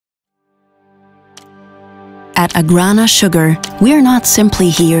At AGRANA Sugar, we're not simply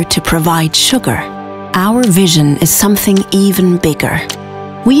here to provide sugar. Our vision is something even bigger.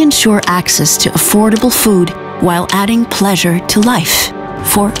 We ensure access to affordable food while adding pleasure to life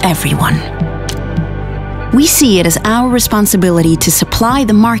for everyone. We see it as our responsibility to supply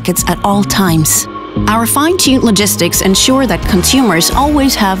the markets at all times. Our fine-tuned logistics ensure that consumers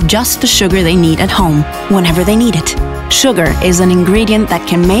always have just the sugar they need at home, whenever they need it. Sugar is an ingredient that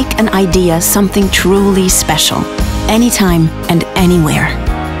can make an idea something truly special, anytime and anywhere.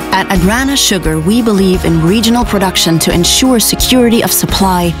 At AGRANA Sugar, we believe in regional production to ensure security of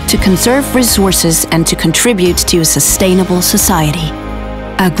supply, to conserve resources, and to contribute to a sustainable society.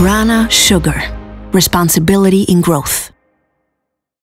 AGRANA Sugar. Responsibility in growth.